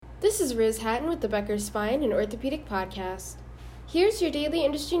This is Riz Hatton with the Becker Spine and Orthopedic Podcast. Here's your daily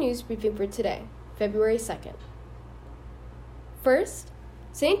industry news briefing for today, February 2nd. First,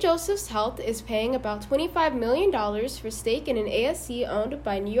 St. Joseph's Health is paying about $25 million for stake in an ASC owned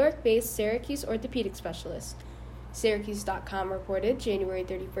by New York-based Syracuse orthopedic specialist, Syracuse.com reported January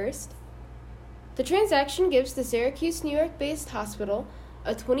 31st. The transaction gives the Syracuse, New York-based hospital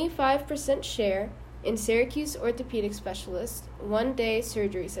a 25% share in Syracuse Orthopedic Specialist One-Day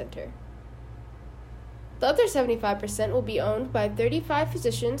Surgery Center. The other 75% will be owned by 35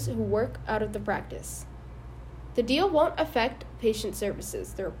 physicians who work out of the practice. The deal won't affect patient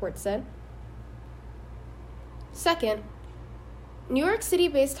services, the report said. Second, New York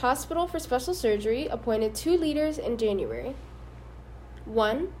City-based Hospital for Special Surgery appointed 2 leaders in January.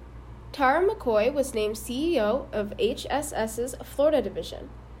 1. Tara McCoy was named CEO of HSS's Florida division.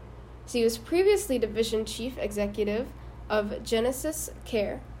 She was previously Division Chief Executive of Genesis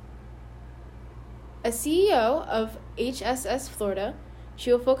Care. As CEO of HSS Florida,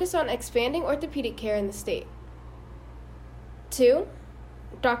 she will focus on expanding orthopedic care in the state. 2.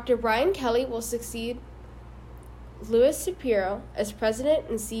 Dr. Brian Kelly will succeed Louis Shapiro as President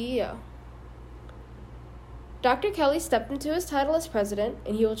and CEO. Dr. Kelly stepped into his title as President,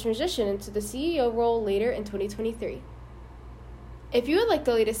 and he will transition into the CEO role later in 2023. If you would like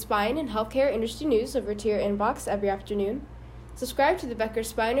the latest spine and healthcare industry news over to your inbox every afternoon, subscribe to the Becker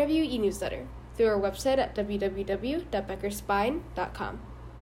Spine Review e-newsletter through our website at www.beckerspine.com.